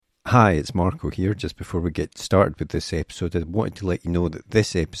Hi, it's Marco here. Just before we get started with this episode, I wanted to let you know that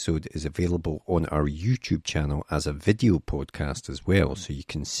this episode is available on our YouTube channel as a video podcast as well, so you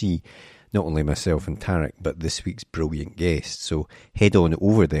can see not only myself and Tarek, but this week's brilliant guest. So head on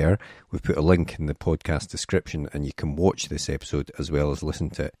over there. We've put a link in the podcast description and you can watch this episode as well as listen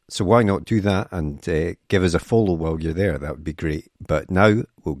to it. So why not do that and give us a follow while you're there? That would be great. But now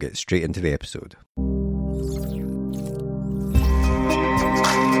we'll get straight into the episode.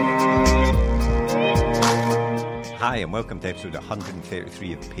 Hi and welcome to episode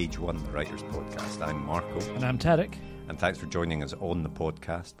 133 of Page One, the Writers Podcast. I'm Marco. And I'm Tarek. And thanks for joining us on the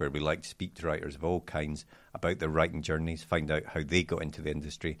podcast, where we like to speak to writers of all kinds about their writing journeys, find out how they got into the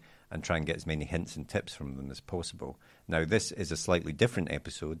industry, and try and get as many hints and tips from them as possible. Now, this is a slightly different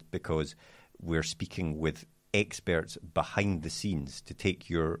episode because we're speaking with experts behind the scenes to take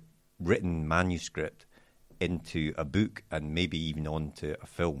your written manuscript into a book and maybe even onto a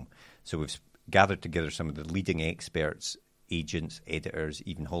film. So we've gathered together some of the leading experts, agents, editors,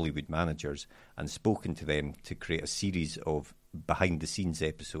 even Hollywood managers, and spoken to them to create a series of behind-the-scenes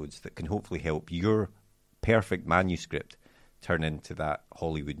episodes that can hopefully help your perfect manuscript turn into that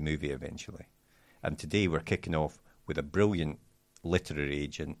Hollywood movie eventually. And today we're kicking off with a brilliant literary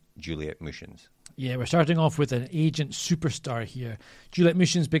agent, Juliet Mushens. Yeah, we're starting off with an agent superstar here. Juliet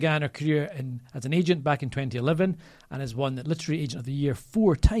Mushens began her career as an agent back in 2011 and has won the Literary Agent of the Year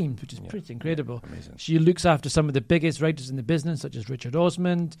 4 times, which is pretty incredible. Amazing. She looks after some of the biggest writers in the business, such as Richard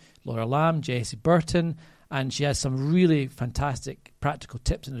Osmond, Laura Lamb, Jessie Burton, and she has some really fantastic practical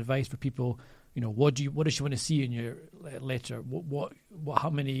tips and advice for people. You know, what does she want to see in your letter? How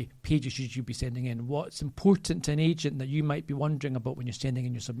many pages should you be sending in? What's important to an agent that you might be wondering about when you're sending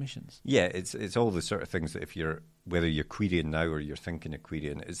in your submissions? Yeah, it's all the sort of things that whether you're querying now or you're thinking of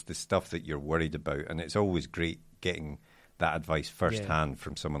querying, it's the stuff that you're worried about, and it's always great getting that advice firsthand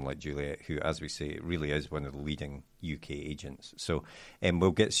from someone like Juliet, who, as we say, really is one of the leading UK agents. So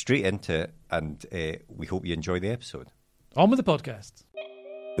we'll get straight into it, and we hope you enjoy the episode. On with the podcast.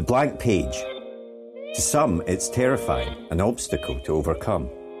 The blank page. To some, it's terrifying, an obstacle to overcome.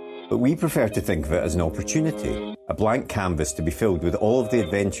 But we prefer to think of it as an opportunity, a blank canvas to be filled with all of the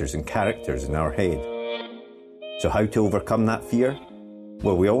adventures and characters in our head. So how to overcome that fear?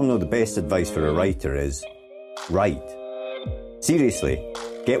 Well, we all know the best advice for a writer is write. Seriously,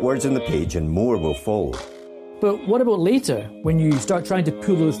 get words on the page and more will follow. But what about later, when you start trying to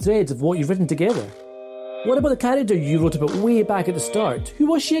pull those threads of what you've written together? What about the character you wrote about way back at the start? Who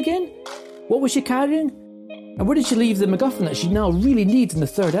was she again? What was she carrying? And where did she leave the MacGuffin that she now really needs in the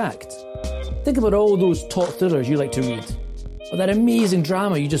third act? Think about all those top thrillers you like to read, or that amazing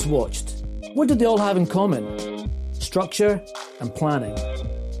drama you just watched. What did they all have in common? Structure and planning.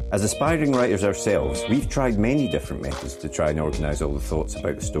 As aspiring writers ourselves, we've tried many different methods to try and organise all the thoughts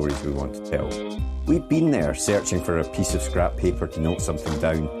about the stories we want to tell. We've been there searching for a piece of scrap paper to note something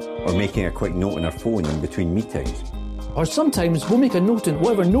down, or making a quick note on our phone in between meetings. Or sometimes we'll make a note in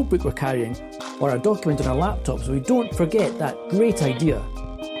whatever notebook we're carrying, or a document on our laptop so we don't forget that great idea.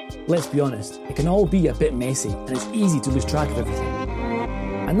 Let's be honest, it can all be a bit messy and it's easy to lose track of everything.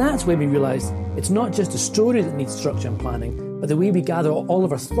 And that's when we realised it's not just a story that needs structure and planning, but the way we gather all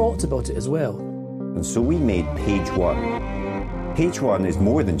of our thoughts about it as well. And so we made Page One. Page One is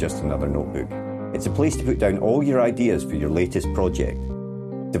more than just another notebook. It's a place to put down all your ideas for your latest project,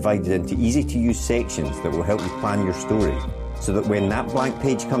 divided into easy-to-use sections that will help you plan your story, so that when that blank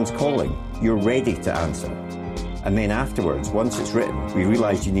page comes calling, you're ready to answer. And then afterwards, once it's written, we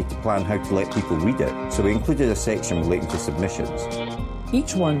realised you need to plan how to let people read it, so we included a section relating to submissions.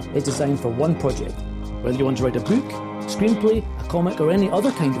 Each one is designed for one project, whether you want to write a book, screenplay, a comic, or any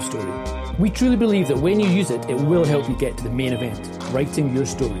other kind of story. We truly believe that when you use it, it will help you get to the main event, writing your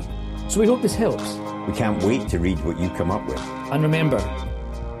story. So we hope this helps. We can't wait to read what you come up with. And remember,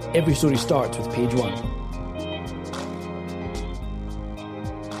 every story starts with Page One.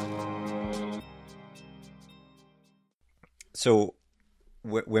 So,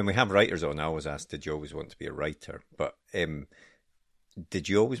 when we have writers on, I always ask, did you always want to be a writer? But did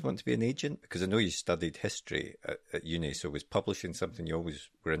you always want to be an agent? Because I know you studied history at uni, so was publishing something you always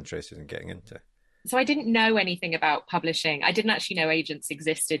were interested in getting into? So I didn't know anything about publishing. I didn't actually know agents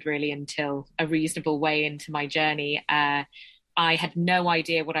existed really until a reasonable way into my journey. I had no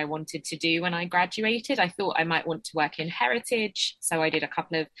idea what I wanted to do when I graduated. I thought I might want to work in heritage. So I did a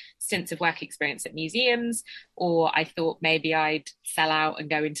couple of stints of work experience at museums, or I thought maybe I'd sell out and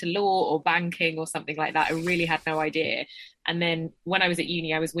go into law or banking or something like that. I really had no idea. And then when I was at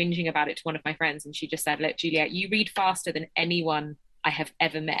uni, I was whinging about it to one of my friends, and she just said, look, Juliet, you read faster than anyone I have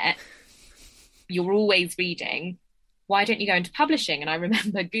ever met. You're always reading. why don't you go into publishing? And I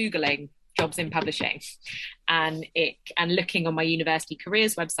remember Googling jobs in publishing and looking on my university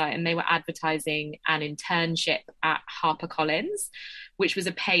careers website, and they were advertising an internship at HarperCollins, which was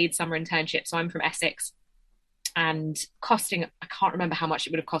a paid summer internship. So I'm from Essex, and costing, I can't remember how much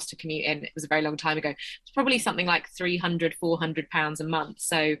it would have cost to commute in. It was a very long time ago. It's probably something like £300-400 a month.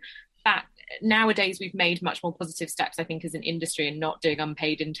 So that nowadays we've made much more positive steps, I think, as an industry and not doing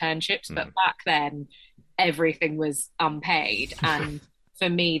unpaid internships. But back then, everything was unpaid. And for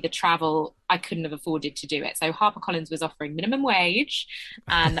me, the travel, I couldn't have afforded to do it. So HarperCollins was offering minimum wage,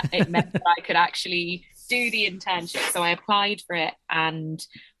 and it meant that I could actually do the internship. So I applied for it. And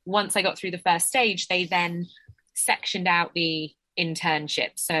once I got through the first stage, they then sectioned out the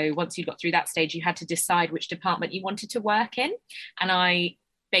internship. So once you got through that stage, you had to decide which department you wanted to work in. And I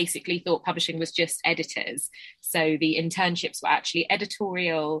basically thought publishing was just editors. So the internships were actually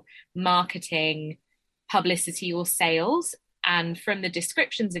editorial, marketing, publicity, or sales. And from the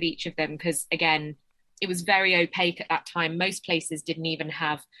descriptions of each of them, because again, it was very opaque at that time. Most places didn't even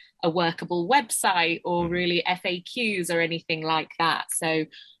have a workable website or really FAQs or anything like that. So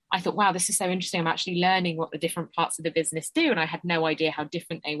I thought, wow, this is so interesting. I'm actually learning what the different parts of the business do. And I had no idea how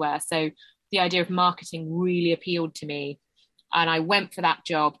different they were. So the idea of marketing really appealed to me. And I went for that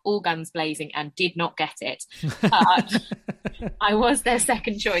job, all guns blazing, and did not get it. But I was their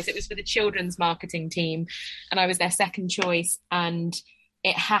second choice. It was for the children's marketing team, and I was their second choice. And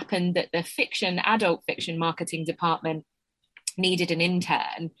it happened that the adult fiction marketing department needed an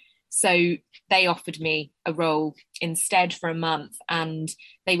intern. So they offered me a role instead for a month, and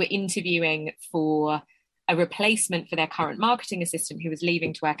they were interviewing for a replacement for their current marketing assistant who was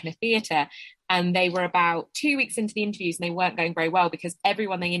leaving to work in a theatre. And they were about 2 weeks into the interviews, and they weren't going very well because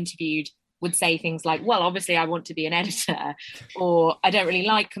everyone they interviewed would say things like, well, obviously I want to be an editor, or I don't really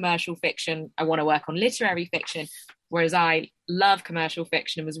like commercial fiction, I want to work on literary fiction. Whereas I love commercial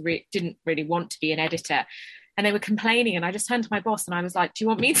fiction and didn't really want to be an editor. And they were complaining, and I just turned to my boss and I was like, do you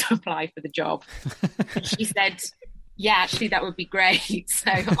want me to apply for the job? And she said, yeah, actually, that would be great. So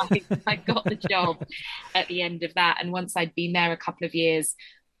I got the job at the end of that. And once I'd been there a couple of years,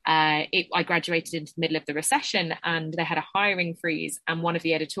 I graduated into the middle of the recession, and they had a hiring freeze, and one of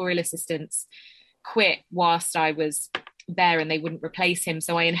the editorial assistants quit whilst I was there and they wouldn't replace him.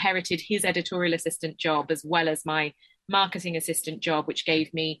 So I inherited his editorial assistant job as well as my marketing assistant job, which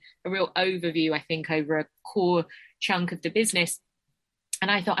gave me a real overview, I think, over a core chunk of the business. And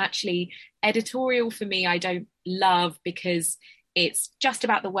I thought, actually, editorial for me, I don't love, because it's just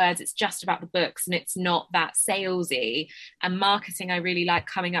about the words, it's just about the books, and it's not that salesy. And marketing, I really like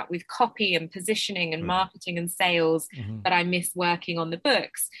coming up with copy and positioning and marketing and sales, but I miss working on the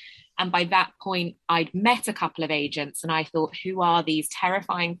books. And by that point, I'd met a couple of agents, and I thought, who are these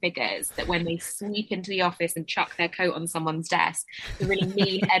terrifying figures that when they sweep into the office and chuck their coat on someone's desk, the really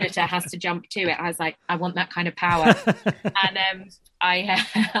mean editor has to jump to it. I was like, I want that kind of power. And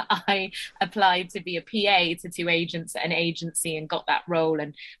I applied to be a PA to 2 agents at an agency and got that role.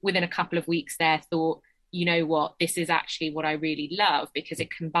 And within a couple of weeks there, thought, you know what, this is actually what I really love, because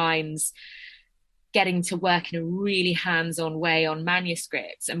it combines getting to work in a really hands-on way on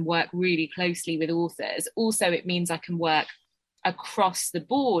manuscripts and work really closely with authors. Also, it means I can work across the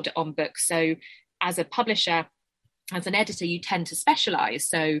board on books. So as a publisher, as an editor, you tend to specialize.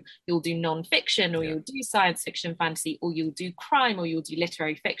 So you'll do non-fiction, or you'll do science fiction, fantasy, or you'll do crime, or you'll do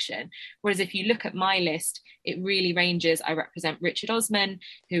literary fiction. Whereas if you look at my list, it really ranges. I represent Richard Osman,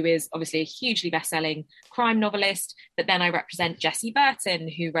 who is obviously a hugely best-selling crime novelist, but then I represent Jessie Burton,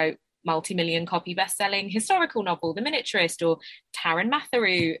 who wrote multi-million copy best-selling historical novel, The Miniaturist, or Taran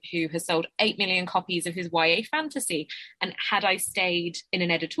Matharu, who has sold 8 million copies of his YA fantasy. And had I stayed in an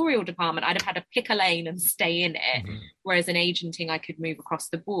editorial department, I'd have had to pick a lane and stay in it. Whereas in agenting, I could move across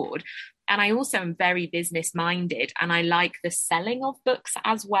the board. And I also am very business-minded, and I like the selling of books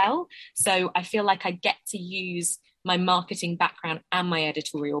as well. So I feel like I get to use my marketing background and my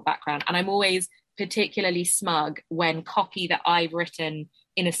editorial background. And I'm always particularly smug when copy that I've written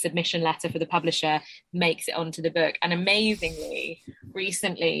in a submission letter for the publisher makes it onto the book. And amazingly,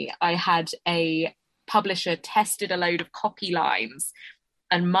 recently I had a publisher tested a load of copy lines,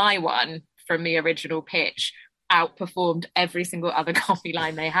 and my one from the original pitch outperformed every single other copy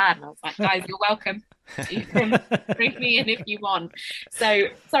line they had. And I was like, guys, you're welcome. You can bring me in if you want. So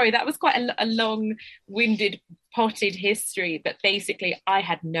sorry, that was quite a long-winded, potted history, but basically I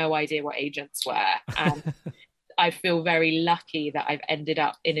had no idea what agents were. And I feel very lucky that I've ended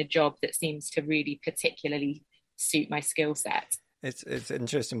up in a job that seems to really particularly suit my skill set. It's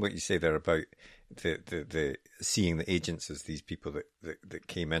interesting what you say there about the seeing the agents as these people that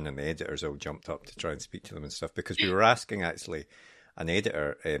came in, and the editors all jumped up to try and speak to them and stuff, because we were asking actually an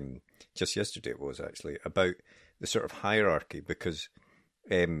editor just yesterday, it was actually, about the sort of hierarchy, because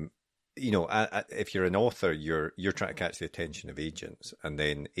if you're an author, you're trying to catch the attention of agents, and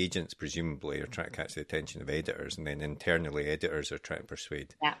then agents presumably are trying to catch the attention of editors, and then internally editors are trying to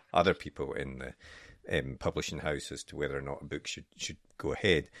persuade other people in the publishing house as to whether or not a book should go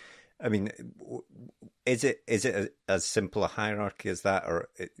ahead. I mean, is it as simple a hierarchy as that, or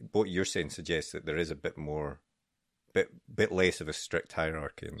what you're saying suggests that there is a bit less of a strict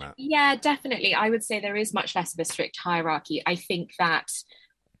hierarchy in that? Yeah, definitely. I would say there is much less of a strict hierarchy. I think that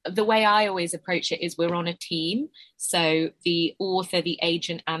the way I always approach it is we're on a team. So the author, the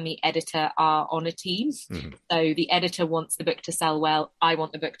agent, and the editor are on a team. Mm-hmm. So the editor wants the book to sell well. I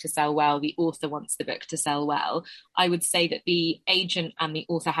want the book to sell well. The author wants the book to sell well. I would say that the agent and the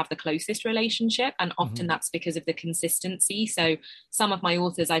author have the closest relationship, and often that's because of the consistency. So some of my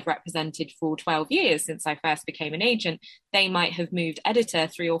authors I've represented for 12 years since I first became an agent. They might have moved editor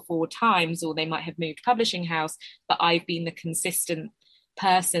 3 or 4 times, or they might have moved publishing house, but I've been the consistent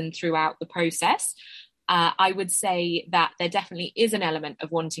person throughout the process. I would say that there definitely is an element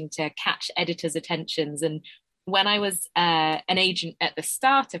of wanting to catch editors' attentions. And when I was an agent at the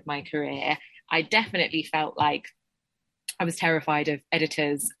start of my career, I definitely felt like I was terrified of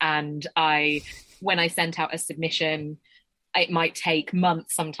editors. And when I sent out a submission, it might take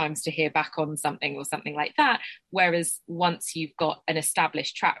months sometimes to hear back on something or something like that. Whereas once you've got an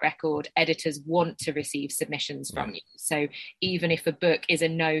established track record, editors want to receive submissions from you. So even if a book is a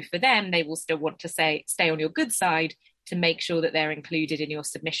no for them, they will still want to stay on your good side to make sure that they're included in your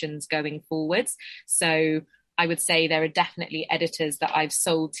submissions going forwards. So I would say there are definitely editors that I've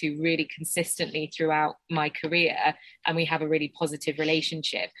sold to really consistently throughout my career, and we have a really positive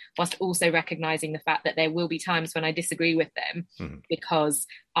relationship, whilst also recognizing the fact that there will be times when I disagree with them because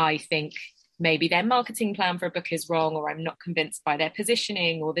I think maybe their marketing plan for a book is wrong, or I'm not convinced by their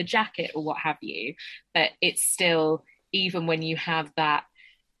positioning or the jacket or what have you. But it's still, even when you have that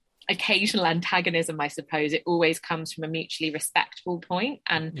occasional antagonism, I suppose, it always comes from a mutually respectful point.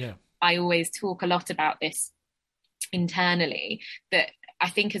 And I always talk a lot about this internally, that I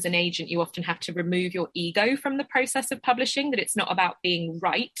think as an agent you often have to remove your ego from the process of publishing, that it's not about being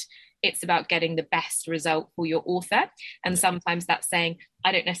right, it's about getting the best result for your author. And sometimes that's saying,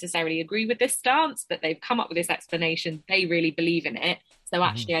 I don't necessarily agree with this stance, but they've come up with this explanation, they really believe in it, so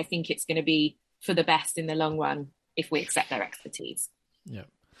actually I think it's going to be for the best in the long run if we accept their expertise.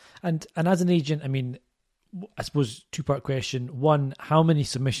 And as an agent, I mean, I suppose 2-part question. One, how many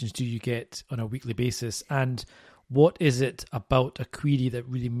submissions do you get on a weekly basis? And what is it about a query that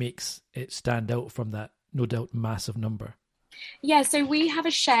really makes it stand out from that, no doubt, massive number? Yeah, so we have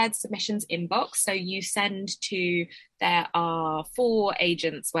a shared submissions inbox. So you there are 4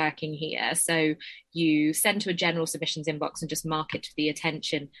 agents working here. So you send to a general submissions inbox and just mark it to the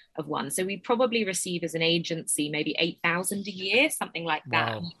attention of one. So we probably receive as an agency maybe 8,000 a year, something like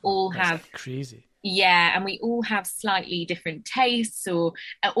that. Wow, we all have crazy. Yeah, and we all have slightly different tastes, or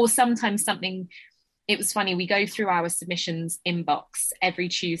sometimes something. It was funny, we go through our submissions inbox every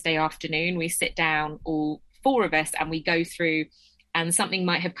Tuesday afternoon. We sit down, all 4 of us, and we go through, and something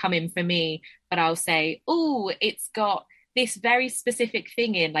might have come in for me, but I'll say, oh, it's got this very specific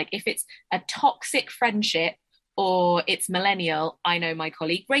thing in, like if it's a toxic friendship or it's millennial, I know my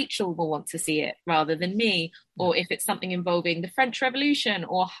colleague Rachel will want to see it rather than me. Or if it's something involving the French Revolution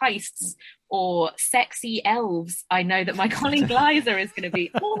or heists or sexy elves, I know that my colleague Liza is going to be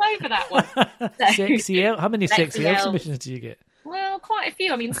all over that one. So, sexy elf? How many sexy elf submissions do you get? Well, quite a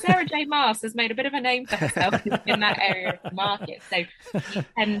few. I mean, Sarah J. Maas has made a bit of a name for herself in that area of the market. So you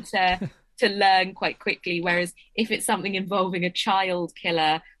tend to learn quite quickly. Whereas if it's something involving a child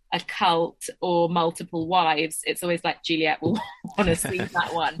killer, a cult, or multiple wives, it's always like Juliet will want to see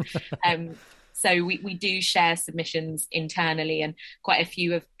that one. So we do share submissions internally, and quite a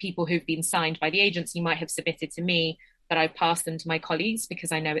few of people who've been signed by the agency might have submitted to me, but I've passed them to my colleagues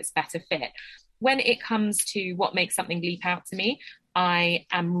because I know it's better fit. When it comes to what makes something leap out to me, I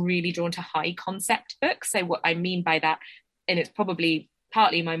am really drawn to high concept books. So what I mean by that, and it's probably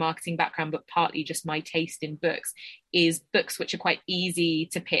partly my marketing background, but partly just my taste in books, is books which are quite easy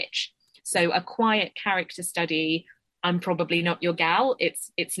to pitch. So a quiet character study, I'm probably not your gal.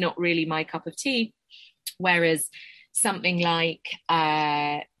 It's not really my cup of tea. Whereas something like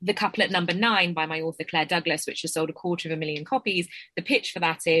The Couplet Number 9 by my author Claire Douglas, which has sold 250,000 copies, the pitch for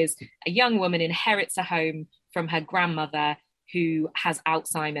that is a young woman inherits a home from her grandmother who has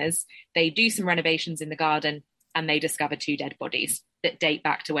Alzheimer's. They do some renovations in the garden, and they discover 2 dead bodies that date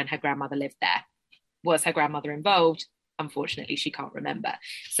back to when her grandmother lived there. Was her grandmother involved? Unfortunately, she can't remember.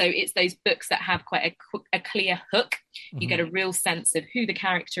 So it's those books that have quite a clear hook. You get a real sense of who the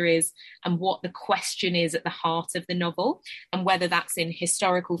character is and what the question is at the heart of the novel, and whether that's in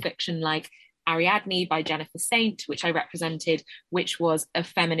historical fiction like Ariadne by Jennifer Saint, which I represented, which was a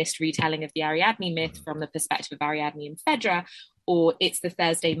feminist retelling of the Ariadne myth from the perspective of Ariadne and Phaedra, or it's the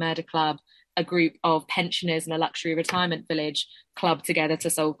Thursday Murder Club, a group of pensioners in a luxury retirement village clubbed together to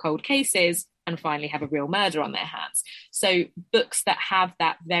solve cold cases and finally have a real murder on their hands. So books that have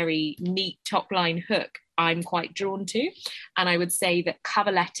that very neat top line hook, I'm quite drawn to. And I would say that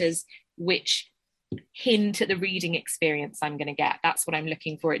cover letters which hint at the reading experience I'm going to get, that's what I'm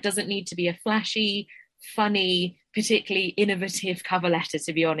looking for. It doesn't need to be a flashy, funny, particularly innovative cover letter,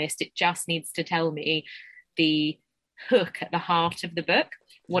 to be honest. It just needs to tell me the hook at the heart of the book,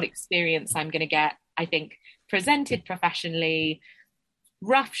 what experience I'm going to get. I think presented professionally,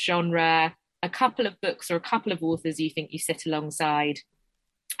 rough genre, a couple of books or a couple of authors you think you sit alongside,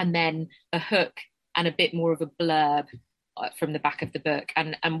 and then a hook and a bit more of a blurb from the back of the book.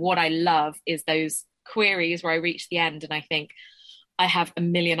 And what I love is those queries where I reach the end and I think I have a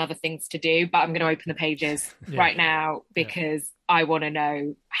million other things to do, but I'm going to open the pages right now because I want to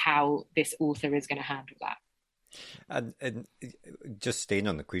know how this author is going to handle that. And just staying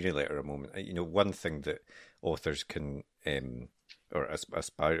on the query letter a moment, one thing that authors can, or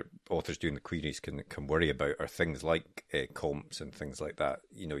authors doing the queries can worry about are things like comps and things like that.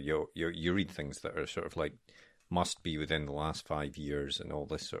 You read things that are sort of like must be within the last 5 years and all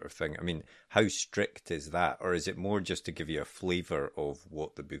this sort of thing. I mean, how strict is that? Or is it more just to give you a flavour of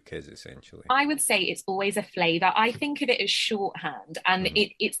what the book is, essentially? I would say it's always a flavour. I think of it as shorthand. And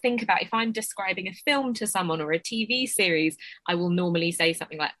it's think about, if I'm describing a film to someone or a TV series, I will normally say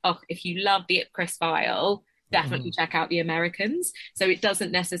something like, oh, if you love the Ipcress File, definitely check out The Americans. So it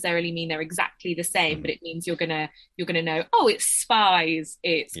doesn't necessarily mean they're exactly the same, but it means you're gonna know, oh, it's spies,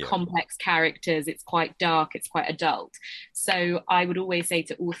 it's complex characters, it's quite dark, it's quite adult. So I would always say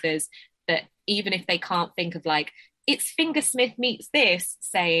to authors that even if they can't think of like, it's Fingersmith meets this,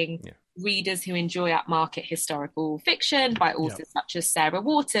 saying readers who enjoy upmarket historical fiction by authors such as Sarah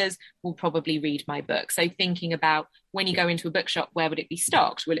Waters will probably read my book. So thinking about when you go into a bookshop, where would it be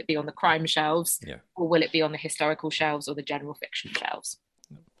stocked? Will it be on the crime shelves or will it be on the historical shelves or the general fiction shelves?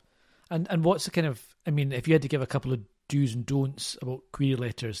 And what's the kind of, I mean, if you had to give a couple of do's and don'ts about query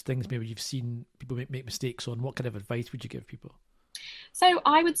letters, things maybe you've seen people make mistakes on, what kind of advice would you give people? So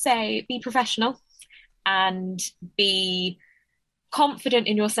I would say be professional and be confident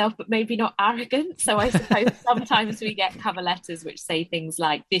in yourself, but maybe not arrogant. So I suppose sometimes we get cover letters which say things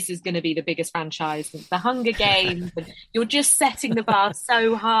like, this is going to be the biggest franchise since the Hunger Games, and you're just setting the bar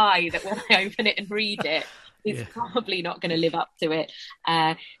so high that when I open it and read it, it's probably not going to live up to it.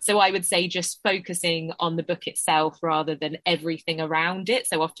 So I would say just focusing on the book itself rather than everything around it.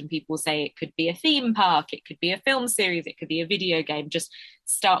 So often people say it could be a theme park, it could be a film series, it could be a video game. Just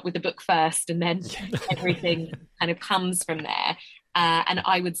start with the book first and then everything kind of comes from there. And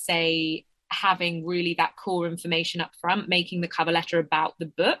I would say having really that core information up front, making the cover letter about the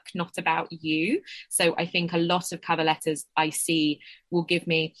book, not about you. So I think a lot of cover letters I see will give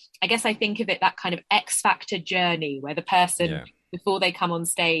me, I guess I think of it that kind of X Factor journey where the person before they come on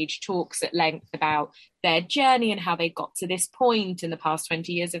stage talks at length about their journey and how they got to this point in the past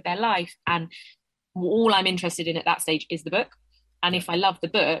 20 years of their life. And all I'm interested in at that stage is the book. And if I love the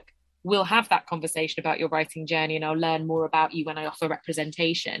book, we'll have that conversation about your writing journey and I'll learn more about you when I offer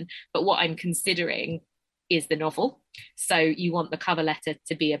representation. But what I'm considering is the novel. So you want the cover letter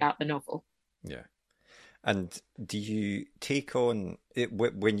to be about the novel. Yeah. And do you take on it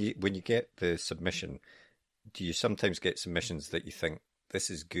when you get the submission? Do you sometimes get submissions that you think this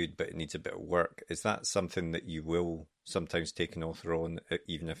is good, but it needs a bit of work? Is that something that you will sometimes take an author on,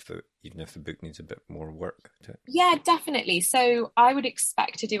 even if the book needs a bit more work to it? Yeah, definitely. So I would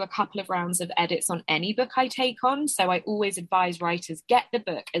expect to do a couple of rounds of edits on any book I take on. So I always advise writers, get the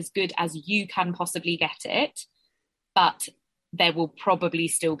book as good as you can possibly get it, but there will probably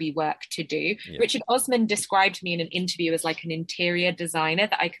still be work to do. Yeah. Richard Osman described me in an interview as like an interior designer,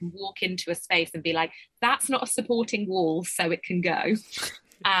 that I can walk into a space and be like, that's not a supporting wall, so it can go.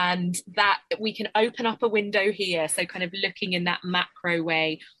 And that we can open up a window here. So kind of looking in that macro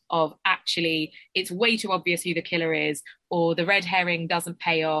way of actually, it's way too obvious who the killer is, or the red herring doesn't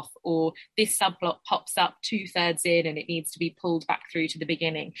pay off, or this subplot pops up 2/3 in and it needs to be pulled back through to the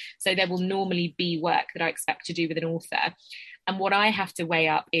beginning. So there will normally be work that I expect to do with an author. And what I have to weigh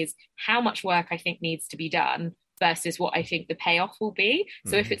up is how much work I think needs to be done versus what I think the payoff will be.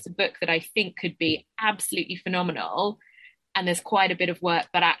 So if it's a book that I think could be absolutely phenomenal and there's quite a bit of work,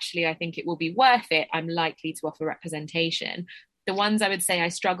 but actually I think it will be worth it, I'm likely to offer representation. The ones I would say I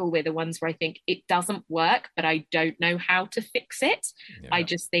struggle with are ones where I think it doesn't work, but I don't know how to fix it. Yeah. I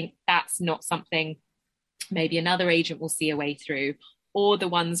just think that's not something maybe another agent will see a way through. Or the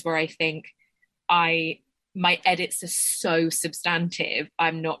ones where I think my edits are so substantive,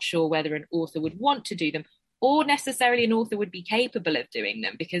 I'm not sure whether an author would want to do them or necessarily an author would be capable of doing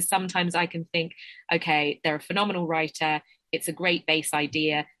them, because sometimes I can think, okay, they're a phenomenal writer, it's a great base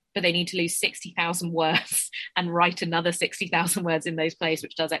idea, but they need to lose 60,000 words and write another 60,000 words in those places,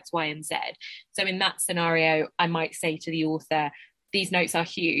 which does X, Y, and Z. So in that scenario, I might say to the author, these notes are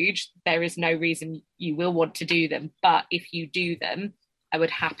huge. There is no reason you will want to do them. But if you do them, I would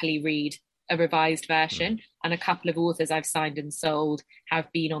happily read a revised version. And a couple of authors I've signed and sold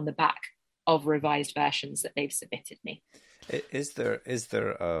have been on the back of revised versions that they've submitted me. Is there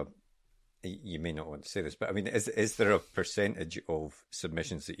a, you may not want to say this, but I mean, is there a percentage of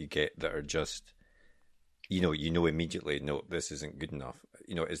submissions that you get that are just, you know immediately, no, this isn't good enough?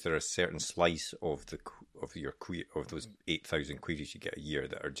 You know, is there a certain slice of those 8,000 queries you get a year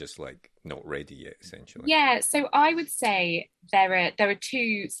that are just like not ready yet, essentially? Yeah, so I would say there are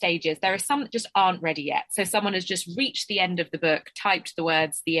two stages. There are some that just aren't ready yet. So someone has just reached the end of the book, typed the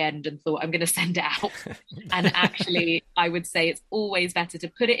words "the end" and thought, I'm going to send it out. And actually, I would say it's always better to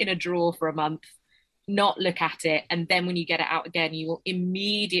put it in a drawer for a month, not look at it, and then when you get it out again, you will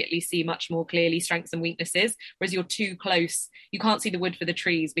immediately see much more clearly strengths and weaknesses. Whereas you're too close, you can't see the wood for the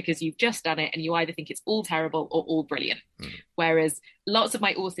trees because you've just done it and you either think it's all terrible or all brilliant. Whereas lots of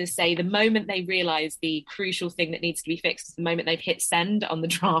my authors say the moment they realize the crucial thing that needs to be fixed is the moment they've hit send on the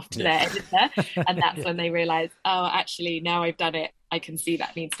draft to their editor, and that's when they realize, oh, actually now I've done it, I can see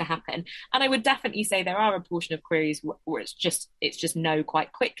that needs to happen. And I would definitely say there are a portion of queries where it's just no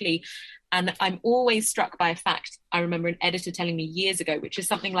quite quickly. And I'm always struck by a fact I remember an editor telling me years ago, which is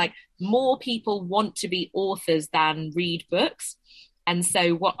something like, more people want to be authors than read books. And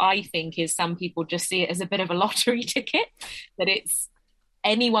so what I think is some people just see it as a bit of a lottery ticket, that it's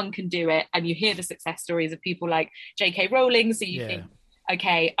anyone can do it. And you hear the success stories of people like J.K. Rowling. So you think,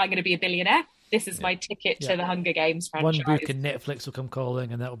 okay, I'm going to be a billionaire. This is my ticket to the Hunger Games franchise. One book and Netflix will come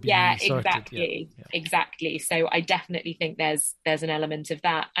calling and that will be sorted. Exactly. So I definitely think there's an element of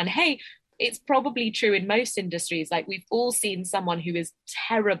that. And hey, it's probably true in most industries. Like, we've all seen someone who is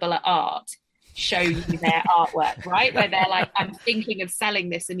terrible at art show you their artwork, right? Where they're like, I'm thinking of selling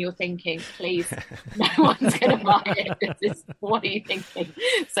this, and you're thinking, please, no one's going to buy it. What are you thinking?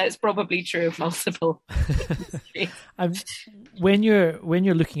 So it's probably true of multiple industries. When you're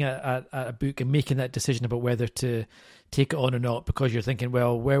looking at a book and making that decision about whether to take it on or not, because you're thinking,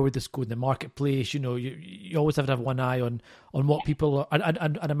 well, where would this go in the marketplace? You know, you always have to have one eye on what people are,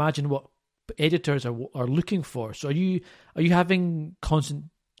 and imagine what editors are looking for. So are you having constant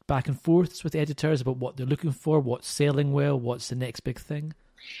back and forths with editors about what they're looking for, what's selling well, what's the next big thing?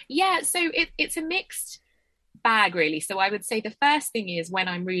 Yeah, so it's a mixed bag, really. So I would say the first thing is, when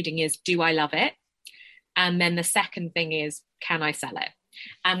I'm reading, is, do I love it? And then the second thing is, can I sell it?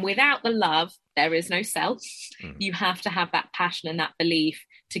 And without the love, there is no sell. You have to have that passion and that belief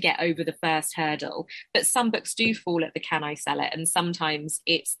to get over the first hurdle. But some books do fall at the can I sell it? And sometimes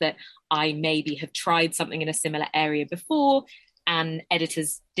it's that I maybe have tried something in a similar area before and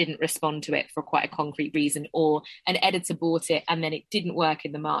editors didn't respond to it for quite a concrete reason, or an editor bought it and then it didn't work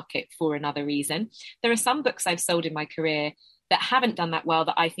in the market for another reason. There are some books I've sold in my career that haven't done that well,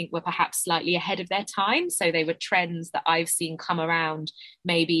 that I think were perhaps slightly ahead of their time. So they were trends that I've seen come around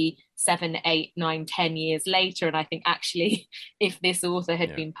maybe 7, 8, 9, 10 years later. And I think, actually, if this author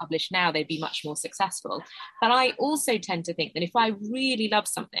had been published now, they'd be much more successful. But I also tend to think that if I really love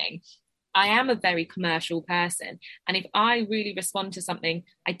something, I am a very commercial person. And if I really respond to something,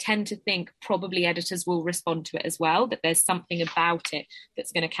 I tend to think probably editors will respond to it as well, that there's something about it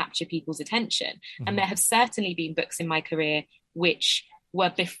that's going to capture people's attention. And there have certainly been books in my career which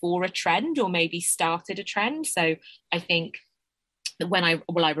were before a trend or maybe started a trend. So I think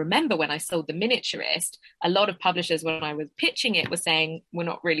I remember when I sold The Miniaturist, a lot of publishers, when I was pitching it, were saying, we're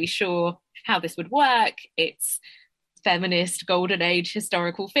not really sure how this would work. It's feminist golden age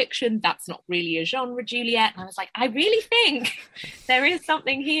historical fiction. That's not really a genre, Juliet. And I was like, I really think there is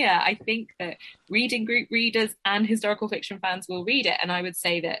something here. I think that reading group readers and historical fiction fans will read it. And I would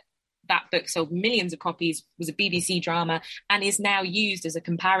say that book sold millions of copies, was a BBC drama, and is now used as a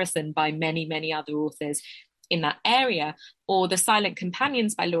comparison by many, many other authors in that area, or The Silent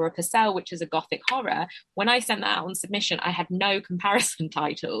Companions by Laura Purcell, which is a gothic horror. When I sent that out on submission, I had no comparison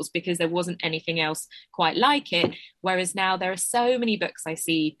titles because there wasn't anything else quite like it. Whereas now there are so many books I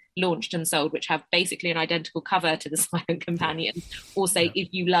see launched and sold which have basically an identical cover to The Silent Companions, or say, if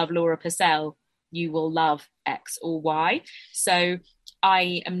you love Laura Purcell, you will love X or Y. So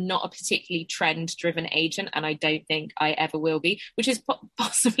I am not a particularly trend-driven agent, and I don't think I ever will be, which is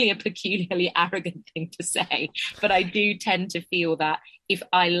possibly a peculiarly arrogant thing to say. But I do tend to feel that if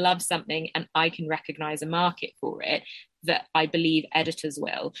I love something and I can recognize a market for it, that I believe editors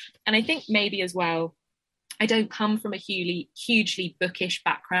will. And I think maybe as well, I don't come from a hugely bookish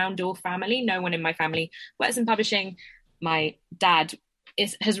background or family. No one in my family works in publishing. My dad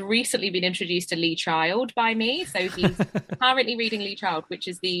has recently been introduced to Lee Child by me. So he's currently reading Lee Child, which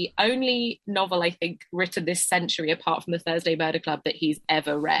is the only novel I think written this century, apart from the Thursday Murder Club, that he's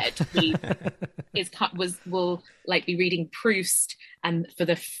ever read. He will be reading Proust and for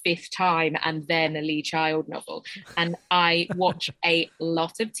the 5th time, and then a Lee Child novel. And I watch a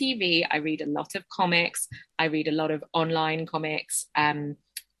lot of TV. I read a lot of comics. I read a lot of online comics.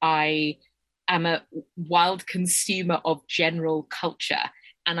 I am a wild consumer of general culture.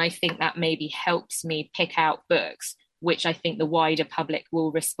 And I think that maybe helps me pick out books which I think the wider public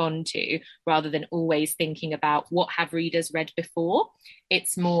will respond to, rather than always thinking about what have readers read before.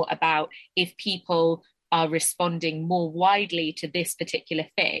 It's more about if people are responding more widely to this particular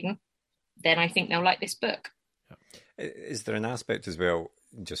thing, then I think they'll like this book. Is there an aspect as well,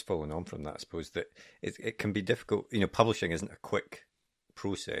 just following on from that, I suppose, that it can be difficult, publishing isn't a quick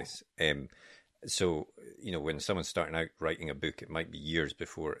process. So, when someone's starting out writing a book, it might be years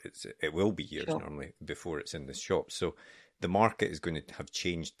before it will be years normally before it's in the shop. So the market is going to have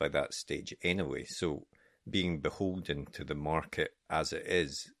changed by that stage anyway. So being beholden to the market as it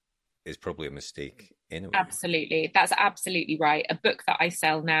is probably a mistake anyway. Absolutely. That's absolutely right. A book that I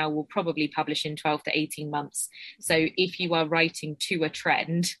sell now will probably publish in 12 to 18 months. So if you are writing to a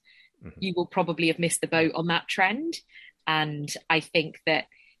trend, you will probably have missed the boat on that trend. And I think that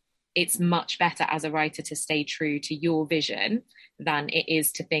it's much better as a writer to stay true to your vision than it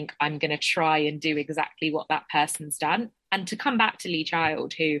is to think I'm going to try and do exactly what that person's done. And to come back to Lee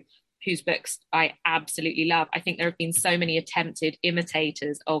Child, whose books I absolutely love, I think there have been so many attempted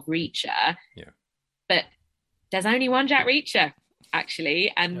imitators of Reacher, but there's only one Jack Reacher,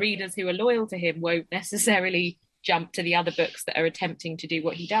 actually, and readers who are loyal to him won't necessarily jump to the other books that are attempting to do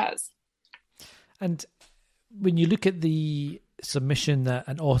what he does. And when you look at the submission that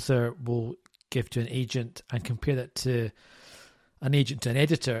an author will give to an agent and compare that to an agent to an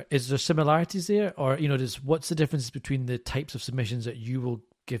editor, is there similarities there? Or, what's the difference between the types of submissions that you will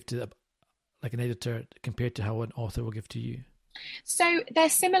give to an editor compared to how an author will give to you? So they're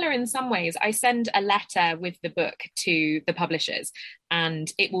similar in some ways. I send a letter with the book to the publishers,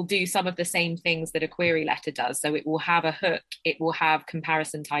 and it will do some of the same things that a query letter does. So it will have a hook, it will have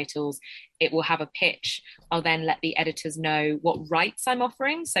comparison titles, it will have a pitch. I'll then let the editors know what rights I'm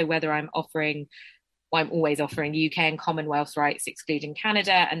offering. So whether I'm always offering UK and Commonwealth rights, excluding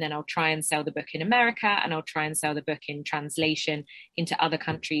Canada, and then I'll try and sell the book in America, and I'll try and sell the book in translation into other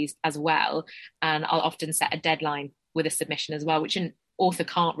countries as well. And I'll often set a deadline with a submission as well, which an author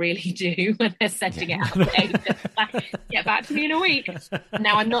can't really do when they're sending it out. Get back to me in a week.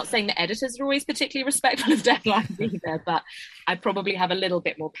 Now, I'm not saying that editors are always particularly respectful of deadlines either, but I probably have a little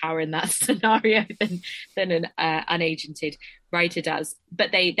bit more power in that scenario than an unagented writer does.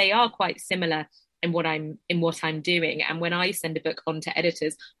 But they are quite similar in what I'm doing. And when I send a book on to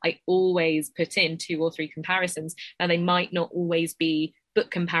editors, I always put in 2 or 3 comparisons. Now, they might not always be book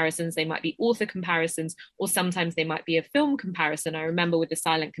comparisons, they might be author comparisons, or sometimes they might be a film comparison. I remember with The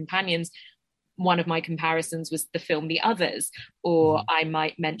Silent Companions, one of my comparisons was the film The Others, or I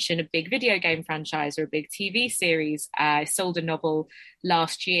might mention a big video game franchise or a big TV series. I sold a novel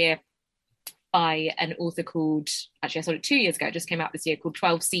last year by an author called, actually I sold it 2 years ago, it just came out this year, called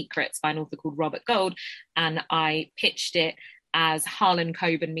 12 Secrets by an author called Robert Gold, and I pitched it as Harlan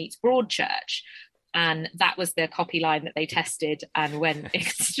Coben meets Broadchurch. And that was the copy line that they tested and went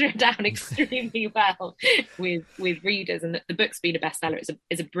down extremely well with readers. And the book's been a bestseller.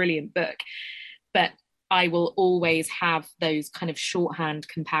 It's a brilliant book. But I will always have those kind of shorthand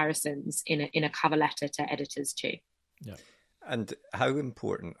comparisons in a cover letter to editors too. Yeah. And how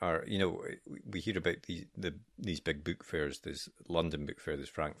important are, we hear about these big book fairs, there's London Book Fair, there's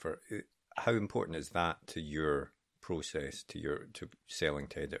Frankfurt. How important is that to your process, to selling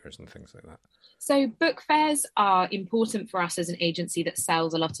to editors and things like that? So book fairs are important for us as an agency that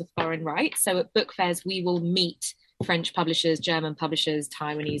sells a lot of foreign rights. So at book fairs, we will meet French publishers, German publishers,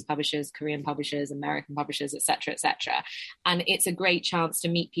 Taiwanese publishers, Korean publishers, American publishers, etc., etc. And it's a great chance to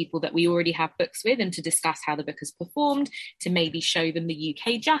meet people that we already have books with and to discuss how the book has performed, to maybe show them the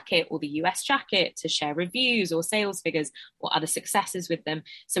UK jacket or the US jacket, to share reviews or sales figures or other successes with them.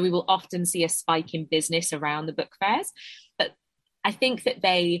 So we will often see a spike in business around the book fairs. But I think that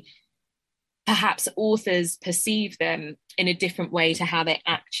perhaps authors perceive them in a different way to how they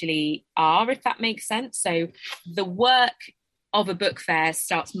actually are, if that makes sense. So the work of a book fair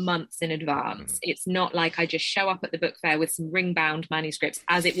starts months in advance. It's not like I just show up at the book fair with some ring-bound manuscripts,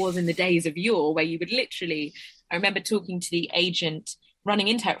 as it was in the days of yore, where you would literally, I remember talking to the agent, running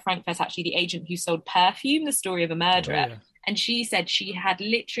into her at Frankfurt, actually, the agent who sold Perfume, The Story of a Murderer. Oh, yeah. And she said she had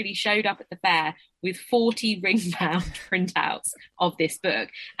literally showed up at the fair with 40 ring-bound printouts of this book,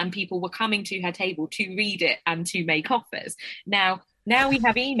 and people were coming to her table to read it and to make offers. Now we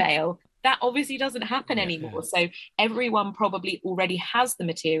have email. That obviously doesn't happen anymore. So everyone probably already has the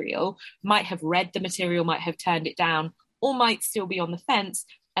material, might have read the material, might have turned it down, or might still be on the fence.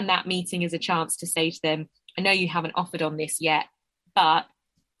 And that meeting is a chance to say to them, I know you haven't offered on this yet, but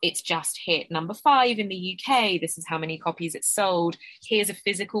it's just hit number 5 in the UK. This is how many copies it's sold. Here's a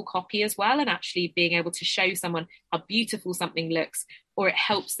physical copy as well. And actually being able to show someone how beautiful something looks, or it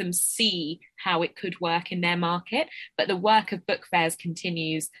helps them see how it could work in their market. But the work of book fairs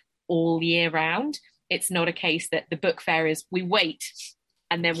continues all year round. It's not a case that the book fair is, we wait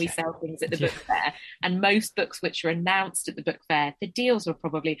and then we sell things at the book fair. And most books which are announced at the book fair, the deals were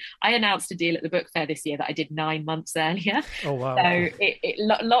probably, I announced a deal at the book fair this year that I did 9 months earlier. Oh, wow. So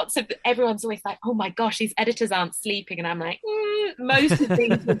lots of, everyone's always like, oh my gosh, these editors aren't sleeping. And I'm like, most of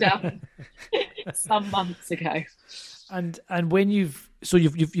things were done some months ago. And when you've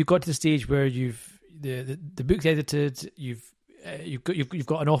got to the stage where you've, the book's edited, you've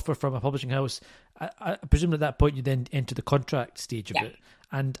got an offer from a publishing house. I presume at that point you then enter the contract stage of it.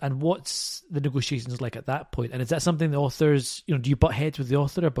 And what's the negotiations like at that point? And is that something the authors, do you butt heads with the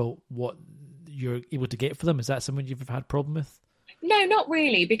author about what you're able to get for them? Is that something you've had a problem with? No, not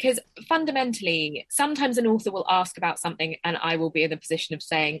really, because fundamentally, sometimes an author will ask about something and I will be in the position of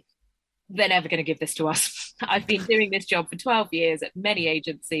saying, they're never going to give this to us. I've been doing this job for 12 years at many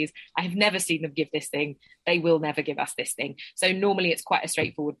agencies. I have never seen them give this thing. They will never give us this thing. So normally it's quite a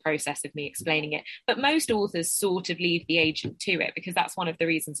straightforward process of me explaining it. But most authors sort of leave the agent to it, because that's one of the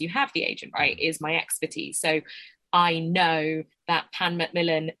reasons you have the agent, right, is my expertise. So I know that Pan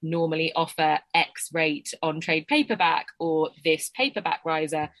Macmillan normally offer X rate on trade paperback, or this paperback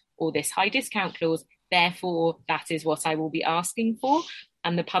riser, or this high discount clause. Therefore, that is what I will be asking for.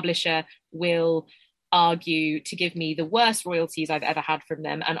 And the publisher will argue to give me the worst royalties I've ever had from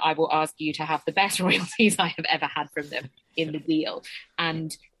them, and I will ask you to have the best royalties I have ever had from them in the deal.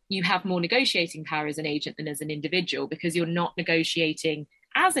 And you have more negotiating power as an agent than as an individual, because you're not negotiating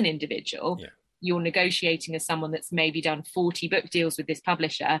as an individual. Yeah. You're negotiating as someone that's maybe done 40 book deals with this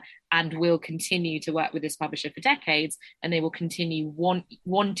publisher and will continue to work with this publisher for decades, and they will continue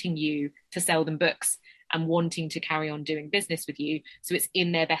wanting you to sell them books and wanting to carry on doing business with you. So it's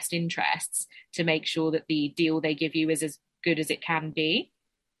in their best interests to make sure that the deal they give you is as good as it can be.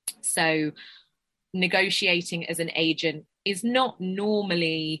 So negotiating as an agent is not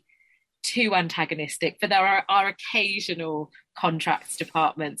normally too antagonistic, but there are occasional contracts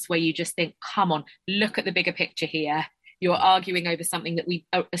departments where you just think, come on, look at the bigger picture here. You're arguing over something that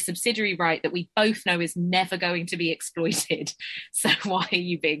a subsidiary right that we both know is never going to be exploited. So why are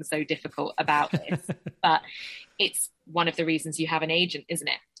you being so difficult about this? But it's one of the reasons you have an agent, isn't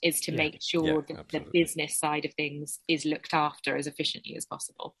it? Is to make sure that the business side of things is looked after as efficiently as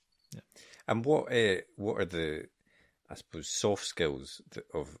possible. Yeah. And what are the, I suppose, soft skills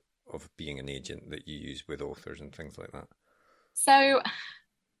of being an agent that you use with authors and things like that? So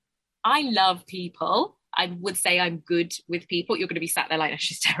I love people. I would say I'm good with people. You're going to be sat there like, oh,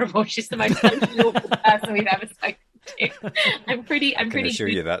 she's terrible. She's the most socially awful person we've ever spoken to. I'm pretty. I can assure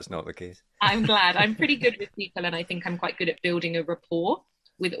you that's not the case. I'm glad. I'm pretty good with people, and I think I'm quite good at building a rapport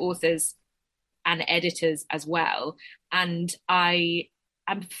with authors and editors as well. And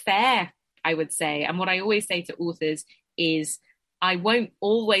I'm fair, I would say. And what I always say to authors is, I won't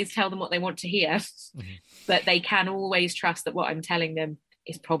always tell them what they want to hear, but they can always trust that what I'm telling them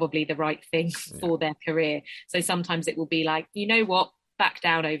is probably the right thing for their career. So sometimes it will be like, you know what, back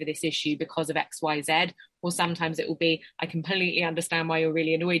down over this issue because of X, Y, Z. Or sometimes it will be, I completely understand why you're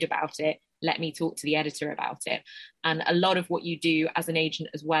really annoyed about it. Let me talk to the editor about it. And a lot of what you do as an agent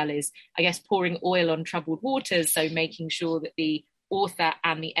as well is, I guess, pouring oil on troubled waters. So making sure that the author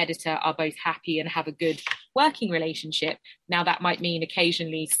and the editor are both happy and have a good working relationship. Now, that might mean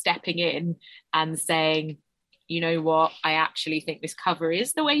occasionally stepping in and saying, you know what, I actually think this cover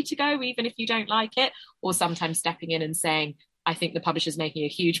is the way to go, even if you don't like it, or sometimes stepping in and saying, I think the publisher's making a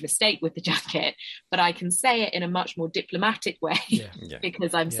huge mistake with the jacket, but I can say it in a much more diplomatic way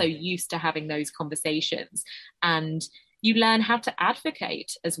because I'm so used to having those conversations. And you learn how to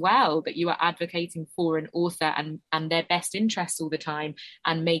advocate as well, that you are advocating for an author and their best interests all the time,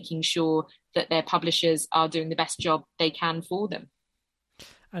 and making sure that their publishers are doing the best job they can for them.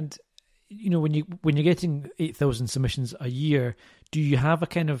 And, you know, when you're getting 8,000 submissions a year, do you have a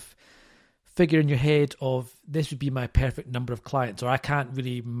kind of figure in your head of this would be my perfect number of clients, or I can't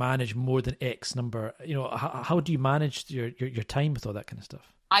really manage more than X number? You know, how do you manage your time with all that kind of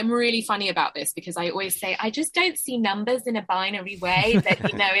stuff? I'm really funny about this because I always say, I just don't see numbers in a binary way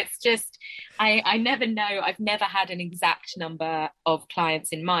that, you know, it's just, I never know. I've never had an exact number of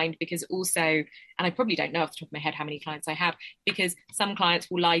clients in mind, because also, and I probably don't know off the top of my head how many clients I have, because some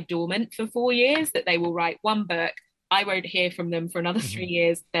clients will lie dormant for 4 years, that they will write one book, I won't hear from them for another 3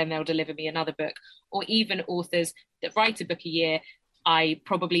 years, then they'll deliver me another book. Or even authors that write a book a year,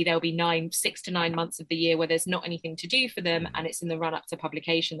 there'll be 6 to 9 months of the year where there's not anything to do for them, and it's in the run up to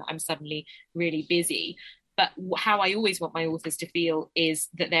publication that I'm suddenly really busy. But how I always want my authors to feel is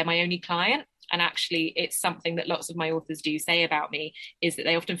that they're my only client. And actually, it's something that lots of my authors do say about me, is that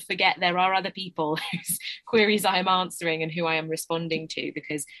they often forget there are other people whose queries I am answering and who I am responding to,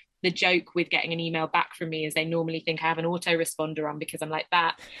 because the joke with getting an email back from me is they normally think I have an autoresponder on because I'm like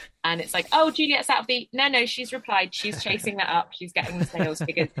that. And it's like, oh, Juliet's out of the... No, she's replied. She's chasing that up. She's getting the sales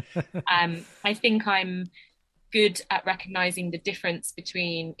figures. I think I'm good at recognizing the difference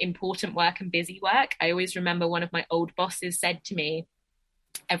between important work and busy work. I always remember one of my old bosses said to me,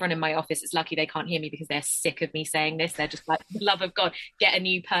 everyone in my office, it's lucky they can't hear me because they're sick of me saying this. They're just like, for the love of God, get a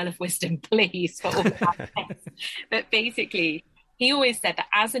new pearl of wisdom, please. For all that. But basically, he always said that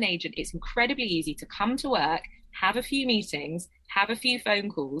as an agent, it's incredibly easy to come to work, have a few meetings, have a few phone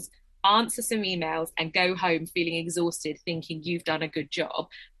calls, answer some emails, and go home feeling exhausted, thinking you've done a good job.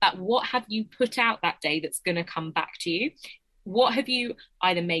 But what have you put out that day that's going to come back to you? What have you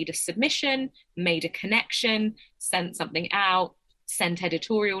either made a submission, made a connection, sent something out, sent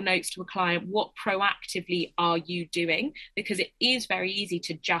editorial notes to a client? What proactively are you doing? Because it is very easy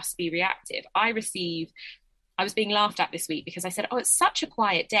to just be reactive. I was being laughed at this week because I said, oh, it's such a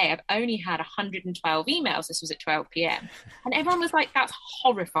quiet day. I've only had 112 emails. This was at 12 p.m. And everyone was like, that's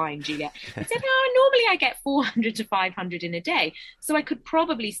horrifying, Juliet. I said, no, normally I get 400 to 500 in a day. So I could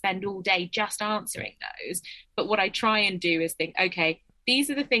probably spend all day just answering those. But what I try and do is think, okay, these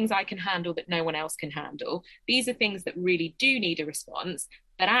are the things I can handle that no one else can handle. These are things that really do need a response.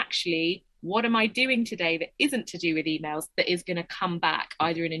 But actually, what am I doing today that isn't to do with emails, that is going to come back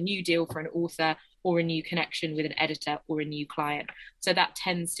either in a new deal for an author or a new connection with an editor or a new client? So that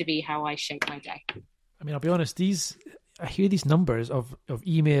tends to be how I shape my day. I mean, I'll be honest, I hear these numbers of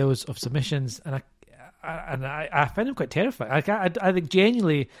emails, of submissions, and I find them quite terrifying. I think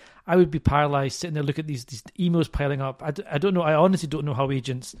genuinely I would be paralyzed sitting there looking at these emails piling up. I don't know. I honestly don't know how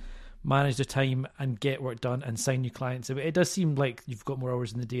agents manage their time and get work done and sign new clients. It does seem like you've got more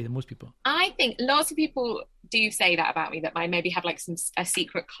hours in the day than most people. I think lots of people do say that about me, that I maybe have like a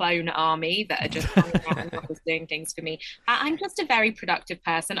secret clone army that are just hanging out and not doing things for me. I'm just a very productive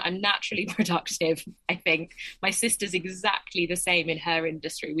person. I'm naturally productive, I think. My sister's exactly the same in her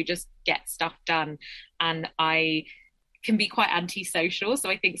industry. We just get stuff done. And I can be quite antisocial. So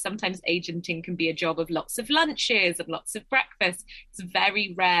I think sometimes agenting can be a job of lots of lunches and lots of breakfast. It's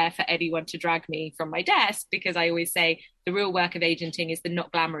very rare for anyone to drag me from my desk, because I always say the real work of agenting is the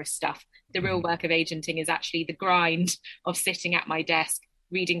not glamorous stuff. The real work of agenting is actually the grind of sitting at my desk,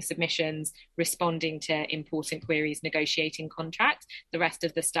 reading submissions, responding to important queries, negotiating contracts. The rest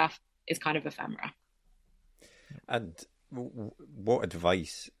of the stuff is kind of ephemera. And what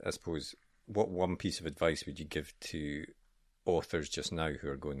advice, I suppose, what one piece of advice would you give to authors just now who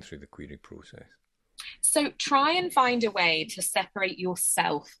are going through the query process? So try and find a way to separate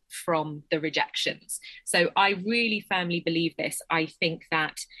yourself from the rejections. So I really firmly believe this. I think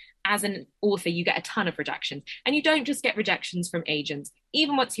that as an author, you get a ton of rejections, and you don't just get rejections from agents.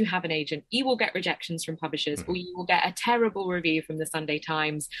 Even once you have an agent, you will get rejections from publishers, or you will get a terrible review from the Sunday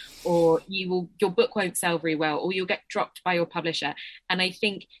Times, or your book won't sell very well, or you'll get dropped by your publisher. And I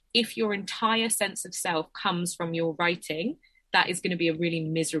think if your entire sense of self comes from your writing, that is going to be a really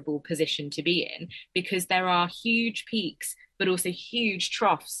miserable position to be in, because there are huge peaks, but also huge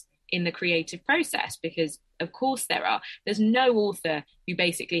troughs in the creative process, because of course there's no author who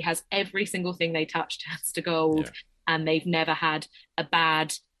basically has every single thing they touch turns to gold, and they've never had a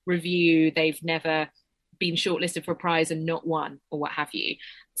bad review, they've never been shortlisted for a prize and not won, or what have you.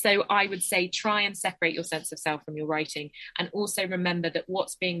 So I would say try and separate your sense of self from your writing, and also remember that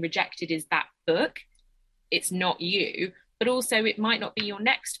what's being rejected is that book. It's not you, but also it might not be your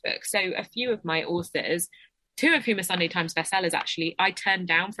next book. So a few of my authors, 2 of whom are Sunday Times bestsellers, actually, I turned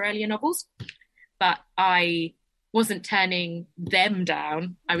down for earlier novels, but I wasn't turning them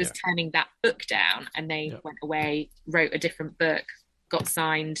down. I was turning that book down, and they went away, wrote a different book, got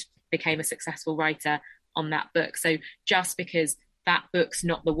signed, became a successful writer on that book. So just because that book's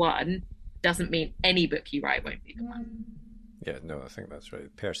not the one doesn't mean any book you write won't be the one. Yeah, no, I think that's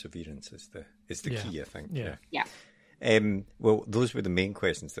right. Perseverance is the key, I think. Yeah. Well, those were the main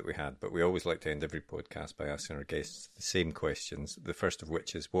questions that we had, but we always like to end every podcast by asking our guests the same questions. The first of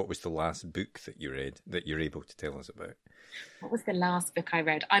which is, what was the last book that you read that you're able to tell us about? What was the last book I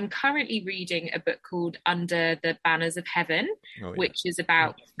read? I'm currently reading a book called Under the Banners of Heaven, which is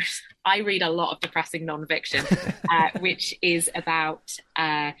about, I read a lot of depressing nonfiction, which is about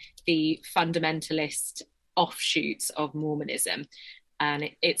the fundamentalist offshoots of Mormonism.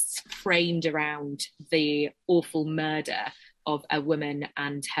 And it's framed around the awful murder of a woman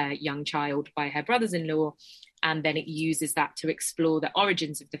and her young child by her brothers-in-law. And then it uses that to explore the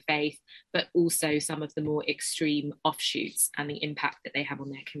origins of the faith, but also some of the more extreme offshoots and the impact that they have on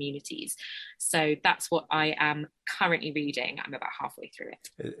their communities. So that's what I am currently reading. I'm about halfway through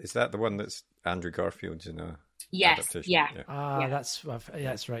it. Is that the one that's Andrew Garfield's in a Yes, adaptation? yeah. That's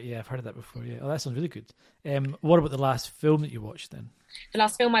right. Yeah, I've heard of that before. Yeah, that sounds really good. What about the last film that you watched then? The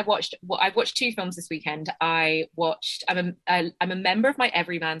last film I watched 2 films this weekend. I'm a member of my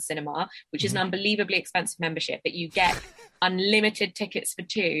Everyman Cinema, which is an unbelievably expensive membership, but you get unlimited tickets for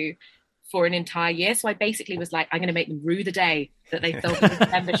 2 for an entire year. So I basically was like, I'm going to make them rue the day that they sold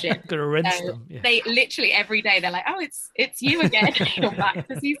this membership. Going to rinse them. Yeah. They literally every day they're like, oh, it's you again. You're back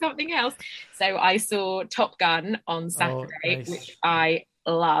to see something else. So I saw Top Gun on Saturday, which I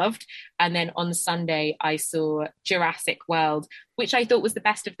loved, and then on Sunday I saw Jurassic World, which I thought was the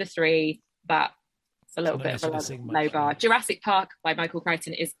best of the 3, but it's a little bit of a low bar. Jurassic Park by Michael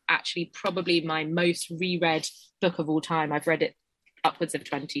Crichton is actually probably my most reread book of all time. I've read it upwards of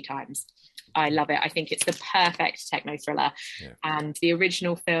 20 times. I love it. I think it's the perfect techno thriller, and the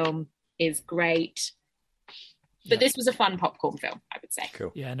original film is great. But this was a fun popcorn film, I would say.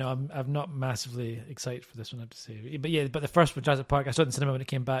 Cool. Yeah, no, I'm not massively excited for this one, I have to say. But the first one, Jurassic Park, I saw it in the cinema when it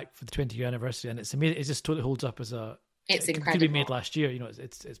came back for the 20-year anniversary, and it's amazing. It just totally holds up as a. It's incredible. It could be made last year.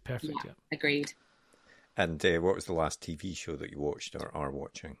 It's perfect. Yeah. Agreed. And what was the last TV show that you watched or are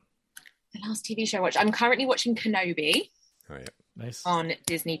watching? The last TV show I watched. I'm currently watching Kenobi. Oh yeah. Nice. On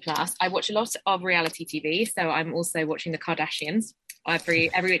Disney Plus. I watch a lot of reality TV, so I'm also watching the Kardashians every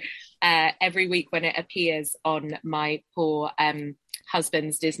week when it appears on my poor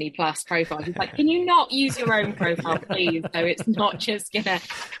husband's Disney Plus profile. He's like, can you not use your own profile, please? So it's not just gonna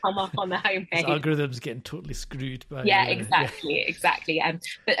come up on the homepage. His algorithm's getting totally screwed by exactly.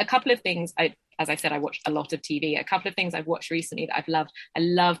 But a couple of things, as I said, I watched a lot of TV. A couple of things I've watched recently that I've loved. I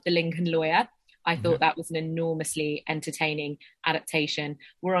loved The Lincoln Lawyer. I thought that was an enormously entertaining adaptation.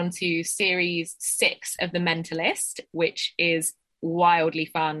 We're on to series 6 of The Mentalist, which is wildly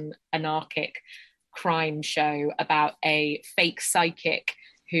fun, anarchic crime show about a fake psychic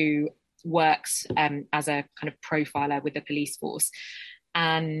who works as a kind of profiler with the police force.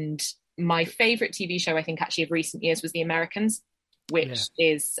 And my favorite TV show, I think, actually of recent years was The Americans, which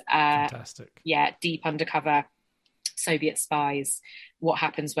is fantastic. Deep undercover Soviet spies, what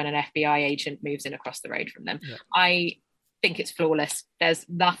happens when an FBI agent moves in across the road from them. I think it's flawless. There's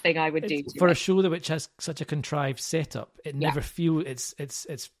nothing I would do for a show that which has such a contrived setup. It never feels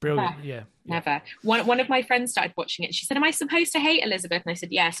it's brilliant. Never. One of my friends started watching it and she said, am I supposed to hate Elizabeth? And I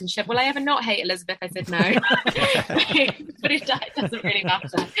said yes, and she said, will I ever not hate Elizabeth? I said no. But it doesn't really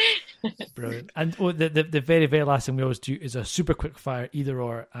matter. Brilliant. And the very, very last thing we always do is a super quick fire either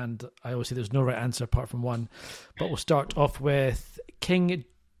or, and I always say there's no right answer apart from one, but we'll start off with King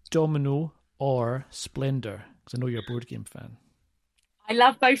Domino or Splendor, because I know you're a board game fan. I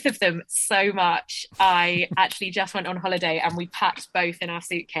love both of them so much. I actually just went on holiday and we packed both in our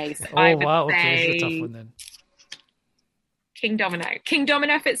suitcase. Oh, wow. Okay, this is a tough one then. King Domino. King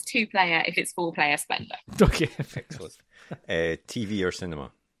Domino if it's 2-player, if it's 4-player, Splendor. Okay. Excellent. TV or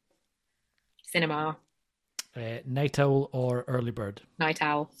cinema? Cinema. Night owl or early bird? Night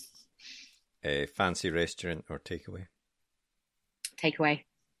owl. Fancy restaurant or takeaway? Takeaway.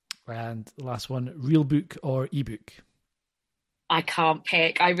 And the last one, real book or ebook? I can't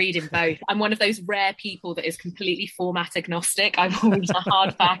pick. I read in both. I'm one of those rare people that is completely format agnostic. I'm always a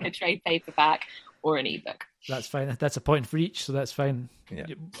hardback, a trade paperback, or an ebook. That's fine. That's a point for each, so that's fine. Yeah.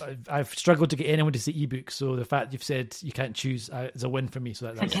 I've struggled to get anyone to see ebook, so the fact you've said you can't choose is a win for me.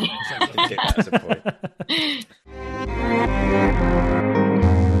 So that's Take that as a point.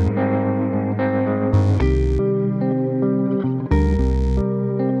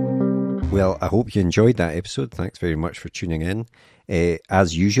 Well, I hope you enjoyed that episode. Thanks very much for tuning in.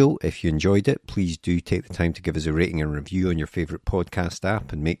 As usual, if you enjoyed it, please do take the time to give us a rating and review on your favourite podcast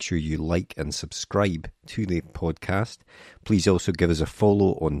app, and make sure you like and subscribe to the podcast. Please also give us a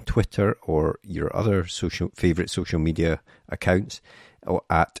follow on Twitter or your other favourite social media accounts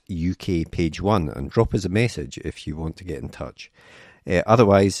at UK Page One, and drop us a message if you want to get in touch.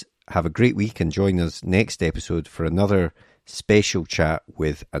 Otherwise, have a great week and join us next episode for another special chat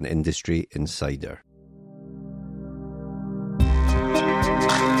with an industry insider.